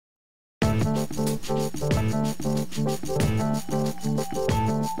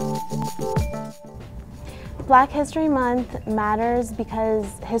Black History Month matters because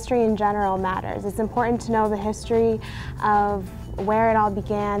history in general matters. It's important to know the history of where it all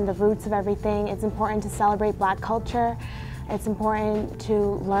began, the roots of everything. It's important to celebrate Black culture. It's important to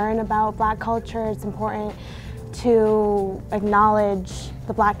learn about Black culture. It's important to acknowledge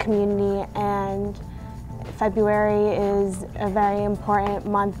the Black community, and February is a very important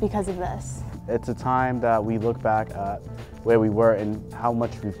month because of this. It's a time that we look back at where we were and how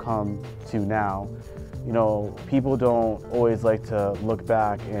much we've come to now. You know, people don't always like to look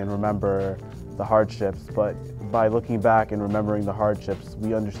back and remember the hardships, but by looking back and remembering the hardships,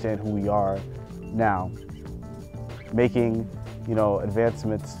 we understand who we are now, making, you know,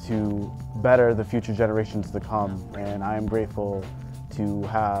 advancements to better the future generations to come. And I am grateful to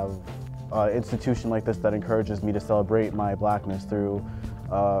have an institution like this that encourages me to celebrate my Blackness through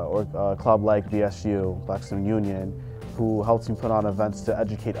a club like FSU, Black Student Union, who helps me put on events to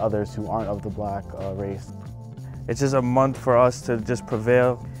educate others who aren't of the Black race. It's just a month for us to just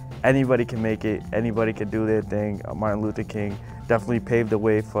prevail. Anybody can make it, anybody can do their thing. Martin Luther King definitely paved the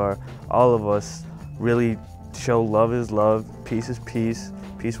way for all of us. Really show love is love, peace is peace,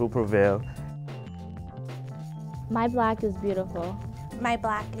 peace will prevail. My Black is beautiful. My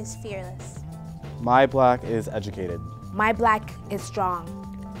Black is fearless. My Black is educated. My Black is strong.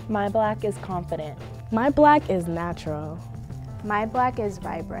 My Black is confident. My Black is natural. My Black is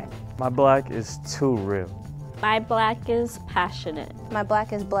vibrant. My Black is too real. My Black is passionate. My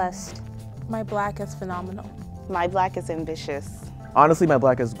Black is blessed. My Black is phenomenal. My Black is ambitious. Honestly, my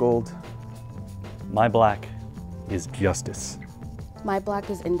Black is gold. My Black is justice. My Black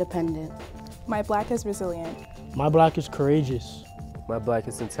is independent. My Black is resilient. My Black is courageous. My Black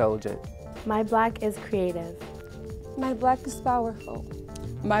is intelligent. My Black is creative. My Black is powerful.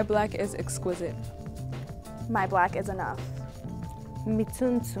 My Black is exquisite. My Black is enough.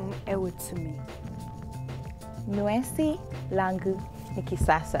 Mituntum ewutumi. Nuensi langu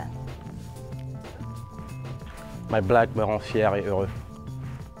nikisasa. My Black me rend fier et heureux.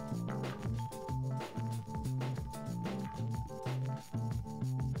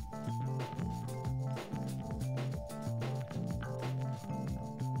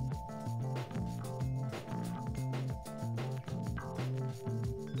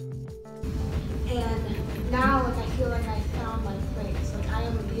 And now, like, I feel like I found my place. Like, I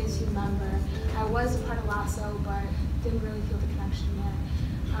am a FSU member. I was a part of LASSO, but didn't really feel the connection there.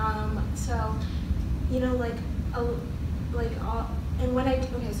 So, you know,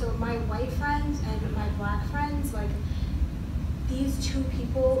 so my white friends and my Black friends, like, these two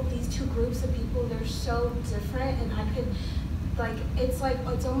groups of people, they're so different, and I could, like, it's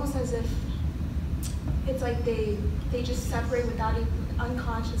almost as if, it's like they just separate without even,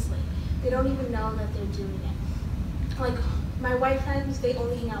 unconsciously. They don't even know that they're doing it. Like, my white friends, they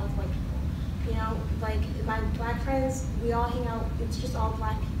only hang out with white people. You know, like, my Black friends, we all hang out, it's just all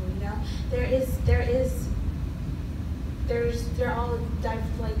Black people, you know? They're all,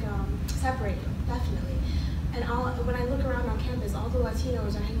 like, separated, definitely. And when I look around on campus, all the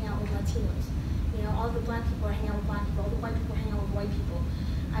Latinos are hanging out with Latinos. You know, all the Black people are hanging out with Black people, all the white people are hanging out with white people.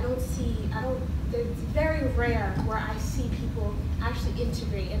 It's very rare where I see people actually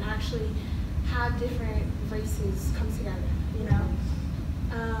integrate and actually have different races come together.